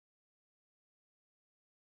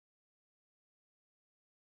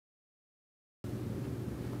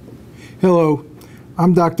Hello,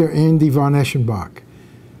 I'm Dr. Andy von Eschenbach.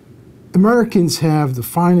 Americans have the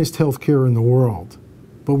finest healthcare in the world,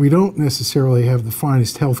 but we don't necessarily have the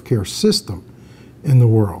finest healthcare system in the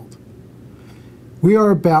world. We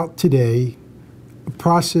are about today a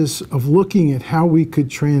process of looking at how we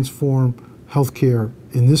could transform healthcare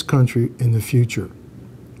in this country in the future.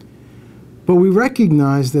 But we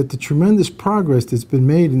recognize that the tremendous progress that's been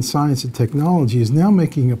made in science and technology is now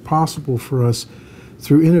making it possible for us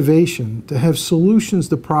through innovation to have solutions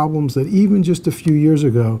to problems that even just a few years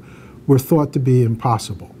ago were thought to be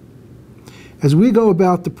impossible. As we go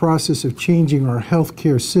about the process of changing our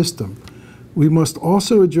healthcare system, we must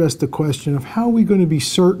also address the question of how we're going to be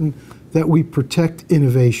certain that we protect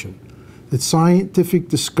innovation, that scientific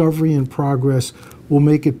discovery and progress will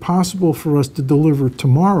make it possible for us to deliver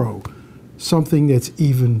tomorrow something that's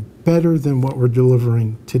even better than what we're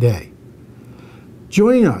delivering today.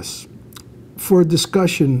 Join us for a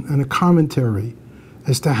discussion and a commentary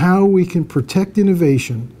as to how we can protect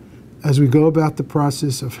innovation as we go about the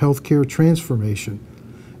process of healthcare transformation,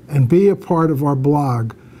 and be a part of our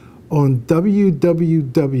blog on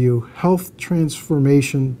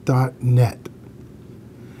www.healthtransformation.net.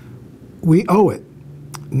 We owe it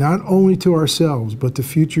not only to ourselves but to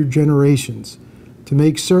future generations to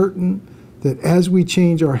make certain that as we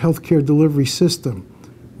change our healthcare delivery system,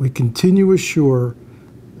 we continue to assure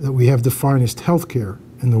that we have the finest healthcare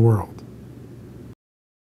in the world.